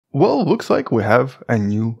Well, looks like we have a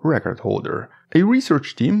new record holder. A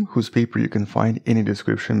research team, whose paper you can find in the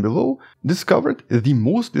description below, discovered the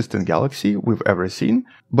most distant galaxy we've ever seen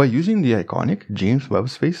by using the iconic James Webb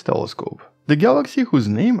Space Telescope. The galaxy whose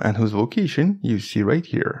name and whose location you see right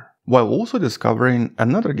here, while also discovering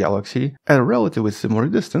another galaxy at a relatively similar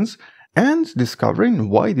distance and discovering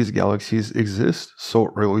why these galaxies exist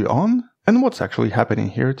so early on and what's actually happening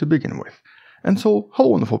here to begin with. And so, hello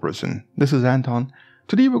wonderful person, this is Anton.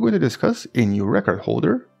 Today we're going to discuss a new record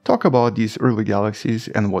holder, talk about these early galaxies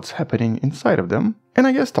and what's happening inside of them, and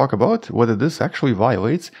I guess talk about whether this actually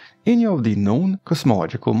violates any of the known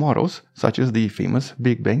cosmological models, such as the famous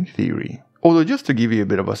Big Bang Theory. Although just to give you a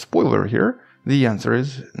bit of a spoiler here, the answer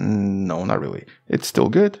is no, not really. It's still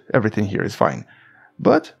good, everything here is fine.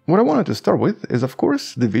 But what I wanted to start with is, of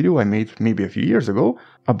course, the video I made maybe a few years ago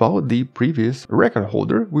about the previous record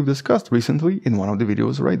holder we've discussed recently in one of the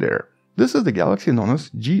videos right there. This is the galaxy known as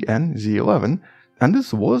JWST, and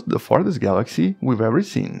this was the farthest galaxy we've ever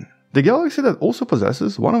seen. The galaxy that also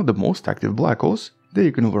possesses one of the most active black holes that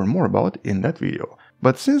you can learn more about in that video.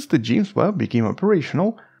 But since the James Webb became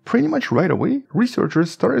operational, pretty much right away,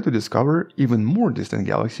 researchers started to discover even more distant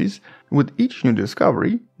galaxies, with each new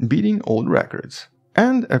discovery beating old records.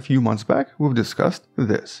 And a few months back, we've discussed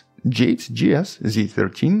this,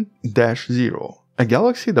 JADES-GS-z14-0, a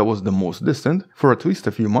galaxy that was the most distant for at least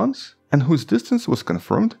a few months, and whose distance was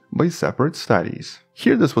confirmed by separate studies.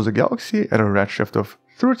 Here this was a galaxy at a redshift of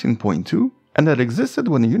 13.2, and that existed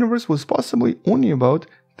when the universe was possibly only about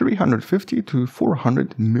 350 to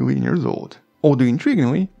 400 million years old. Although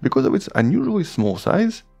intriguingly, because of its unusually small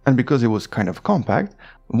size, and because it was kind of compact,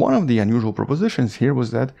 one of the unusual propositions here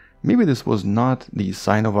was that maybe this was not the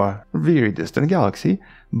sign of a very distant galaxy,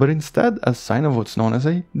 but instead a sign of what's known as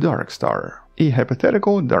a dark star, a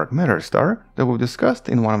hypothetical dark matter star that we've discussed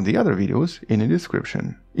in one of the other videos in the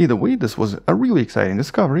description. Either way, this was a really exciting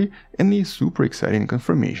discovery and a super exciting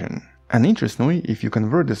confirmation. And interestingly, if you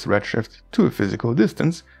convert this redshift to a physical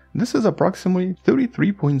distance, this is approximately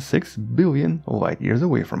 33.6 billion light years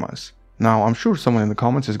away from us. Now, I'm sure someone in the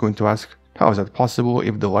comments is going to ask, how is that possible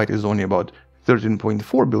if the light is only about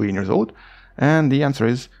 13.4 billion years old? And the answer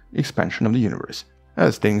is expansion of the universe.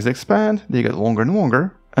 As things expand, they get longer and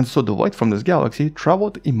longer, and so the light from this galaxy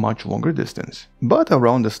traveled a much longer distance. But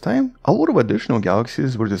around this time, a lot of additional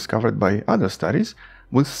galaxies were discovered by other studies,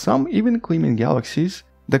 with some even claiming galaxies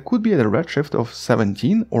that could be at a redshift of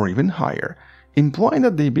 17 or even higher, implying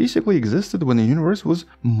that they basically existed when the universe was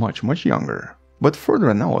much younger. But further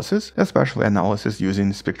analysis, especially analysis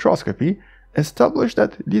using spectroscopy, established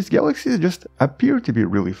that these galaxies just appear to be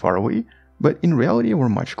really far away, but in reality were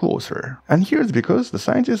much closer. And here's because the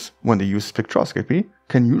scientists, when they use spectroscopy,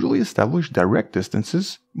 can usually establish direct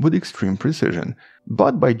distances with extreme precision.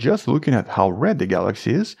 But by just looking at how red the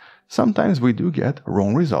galaxy is, sometimes we do get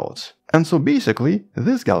wrong results. And so basically,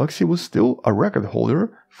 this galaxy was still a record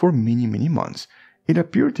holder for many months. It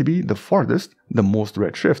appeared to be the farthest, the most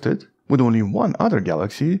redshifted, with only one other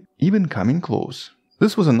galaxy even coming close.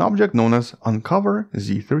 This was an object known as Uncover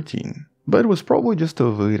Z13, but it was probably just a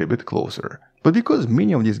little bit closer. But because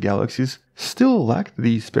many of these galaxies still lacked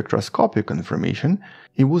the spectroscopic confirmation,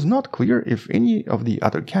 it was not clear if any of the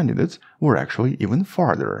other candidates were actually even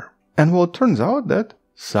farther. And well, it turns out that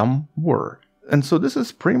some were. And so this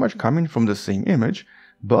is pretty much coming from the same image,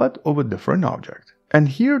 but of a different object. And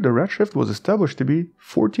here the redshift was established to be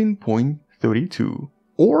 14.32,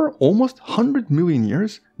 or almost 100 million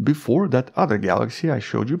years before that other galaxy I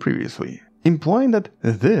showed you previously, implying that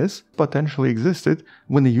this potentially existed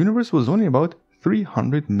when the universe was only about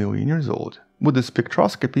 300 million years old, with the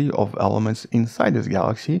spectroscopy of elements inside this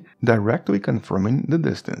galaxy directly confirming the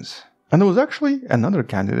distance. And there was actually another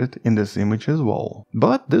candidate in this image as well,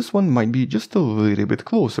 but this one might be just a little bit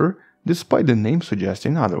closer, despite the name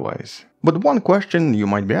suggesting otherwise. But one question you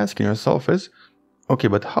might be asking yourself is, okay,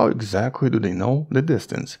 but how exactly do they know the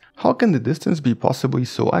distance? How can the distance be possibly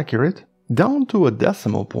so accurate, down to a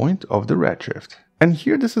decimal point of the redshift? And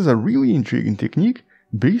here this is a really intriguing technique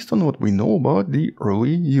based on what we know about the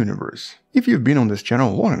early universe. If you've been on this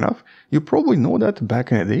channel long enough, you probably know that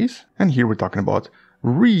back in the days, and here we're talking about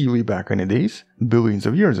really back in the days, billions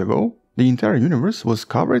of years ago, the entire universe was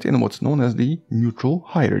covered in what's known as the neutral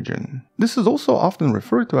hydrogen. This is also often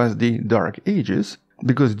referred to as the Dark Ages,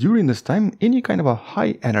 because during this time any kind of a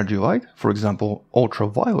high energy light, for example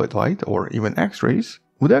ultraviolet light or even X-rays,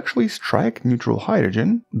 would actually strike neutral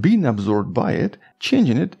hydrogen, being absorbed by it,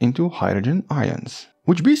 changing it into hydrogen ions,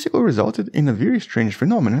 which basically resulted in a very strange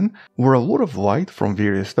phenomenon where a lot of light from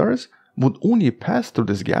various stars would only pass through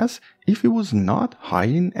this gas if it was not high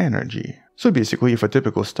in energy. So basically, if a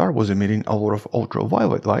typical star was emitting a lot of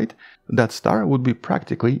ultraviolet light, that star would be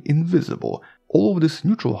practically invisible. All of this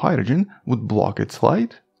neutral hydrogen would block its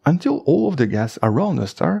light until all of the gas around the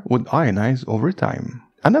star would ionize over time.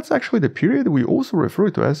 And that's actually the period we also refer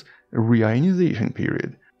to as reionization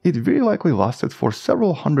period. It very likely lasted for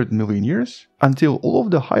several hundred million years until all of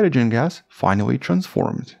the hydrogen gas finally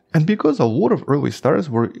transformed. And because a lot of early stars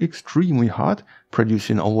were extremely hot,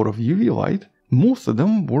 producing a lot of UV light, most of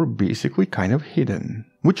them were basically kind of hidden.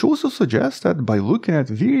 Which also suggests that by looking at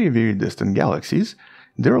very distant galaxies,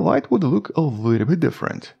 their light would look a little bit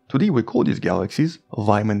different. Today we call these galaxies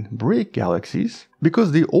Lyman break galaxies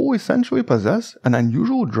because they all essentially possess an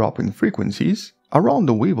unusual drop in frequencies around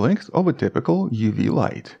the wavelength of a typical UV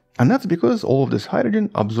light. And that's because all of this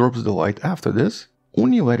hydrogen absorbs the light after this,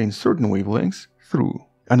 only letting certain wavelengths through.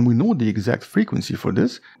 And we know the exact frequency for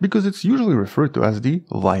this because it's usually referred to as the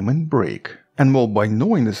Lyman break. And well, by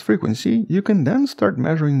knowing this frequency, you can then start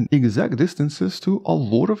measuring exact distances to a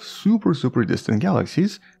lot of super distant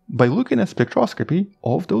galaxies by looking at spectroscopy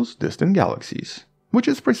of those distant galaxies, which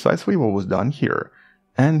is precisely what was done here.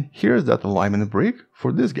 And here's that Lyman break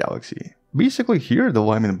for this galaxy. Basically here, the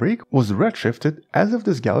Lyman break was redshifted as if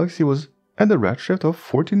this galaxy was at a redshift of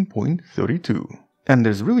 14.32. And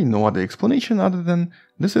there's really no other explanation other than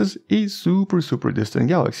this is a super distant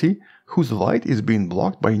galaxy whose light is being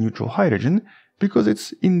blocked by neutral hydrogen because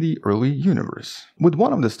it's in the early universe. With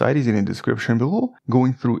one of the studies in the description below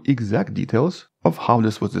going through exact details of how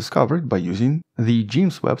this was discovered by using the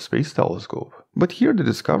James Webb Space Telescope. But here the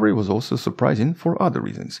discovery was also surprising for other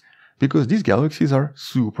reasons, because these galaxies are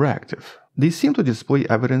super active. They seem to display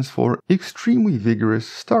evidence for extremely vigorous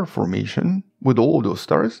star formation, with all of those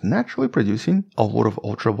stars naturally producing a lot of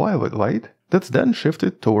ultraviolet light that's then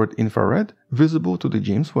shifted toward infrared visible to the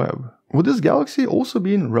James Webb. With this galaxy also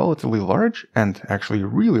being relatively large and actually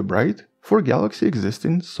really bright for a galaxy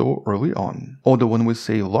existing so early on. Although when we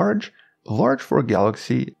say large for a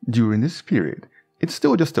galaxy during this period, it's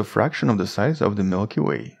still just a fraction of the size of the Milky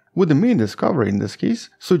Way. With the main discovery in this case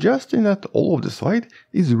suggesting that all of this light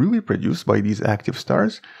is really produced by these active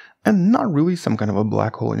stars and not really some kind of a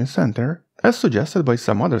black hole in the center, as suggested by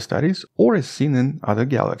some other studies or as seen in other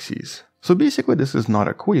galaxies. So basically this is not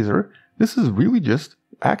a quasar, this is really just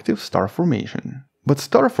active star formation. But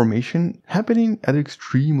star formation happening at an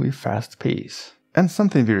extremely fast pace. And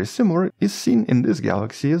something very similar is seen in this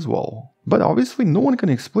galaxy as well. But obviously no one can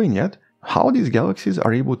explain yet how these galaxies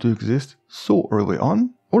are able to exist so early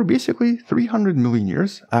on, or basically 300 million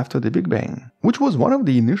years after the Big Bang, which was one of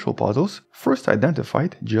the initial puzzles first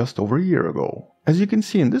identified just over a year ago. As you can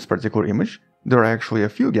see in this particular image, there are actually a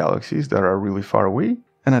few galaxies that are really far away,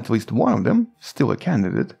 and at least one of them, still a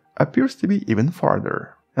candidate, appears to be even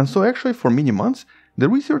farther. And so actually for many months, the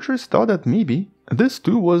researchers thought that maybe this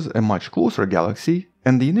too was a much closer galaxy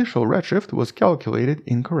and the initial redshift was calculated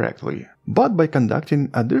incorrectly. But by conducting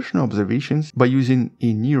additional observations by using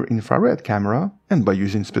a near-infrared camera and by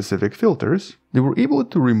using specific filters, they were able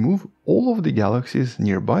to remove all of the galaxies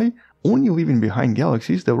nearby, only leaving behind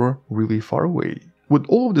galaxies that were really far away. With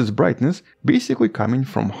all of this brightness basically coming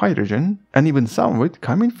from hydrogen, and even some of it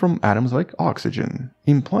coming from atoms like oxygen,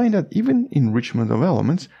 implying that even enrichment of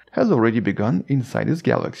elements has already begun inside this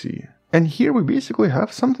galaxy. And here we basically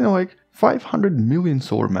have something like 500 million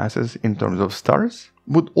solar masses in terms of stars,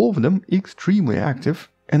 with all of them extremely active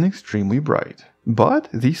and extremely bright. But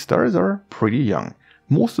these stars are pretty young.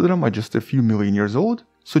 Most of them are just a few million years old,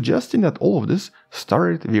 suggesting that all of this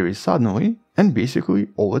started very suddenly and basically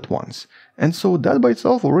all at once. And so that by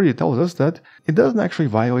itself already tells us that it doesn't actually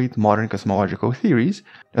violate modern cosmological theories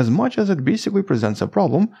as much as it basically presents a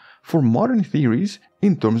problem for modern theories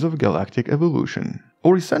in terms of galactic evolution.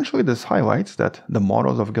 Or essentially this highlights that the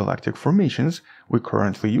models of galactic formations we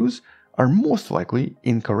currently use are most likely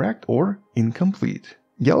incorrect or incomplete.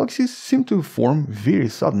 Galaxies seem to form very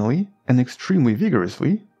suddenly and extremely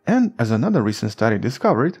vigorously, and as another recent study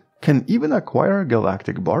discovered, can even acquire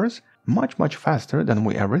galactic bars much faster than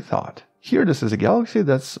we ever thought. Here this is a galaxy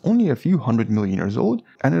that's only a few hundred million years old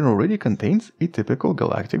and it already contains a typical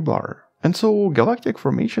galactic bar. And so galactic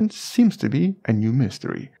formation seems to be a new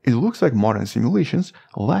mystery. It looks like modern simulations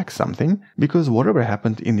lack something because whatever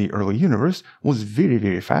happened in the early universe was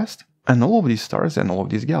very fast, and all of these stars and all of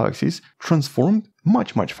these galaxies transformed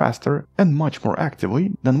much faster and much more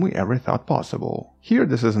actively than we ever thought possible. Here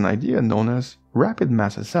this is an idea known as rapid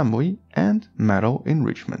mass assembly and metal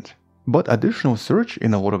enrichment. But additional search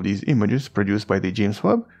in a lot of these images produced by the James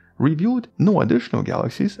Webb revealed no additional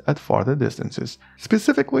galaxies at farther distances,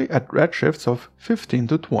 specifically at redshifts of 15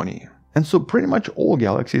 to 20. And so pretty much all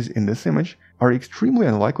galaxies in this image are extremely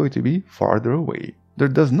unlikely to be farther away. there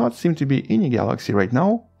does not seem to be any galaxy right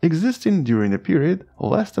now existing during a period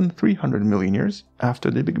less than 300 million years after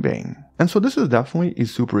the Big Bang. And so this is definitely a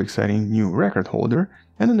super exciting new record holder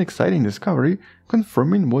and an exciting discovery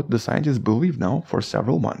confirming what the scientists believe now for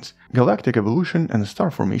several months. Galactic evolution and star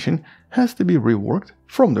formation has to be reworked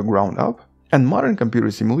from the ground up, and modern computer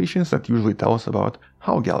simulations that usually tell us about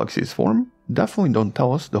how galaxies form definitely don't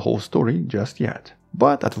tell us the whole story just yet.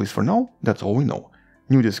 But at least for now, that's all we know.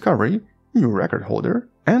 New discovery, new record holder,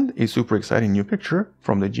 and a super exciting new picture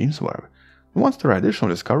from the James Webb. Once there are additional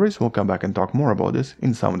discoveries, we'll come back and talk more about this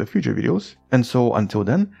in some of the future videos. And so until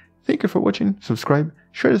then, thank you for watching, subscribe,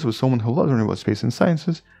 share this with someone who loves learning about space and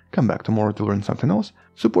sciences, come back tomorrow to learn something else,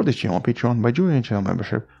 support this channel on Patreon by joining a channel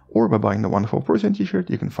membership or by buying the Wonderful Person t-shirt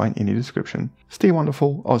you can find in the description. Stay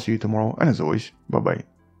wonderful, I'll see you tomorrow, and as always, bye bye.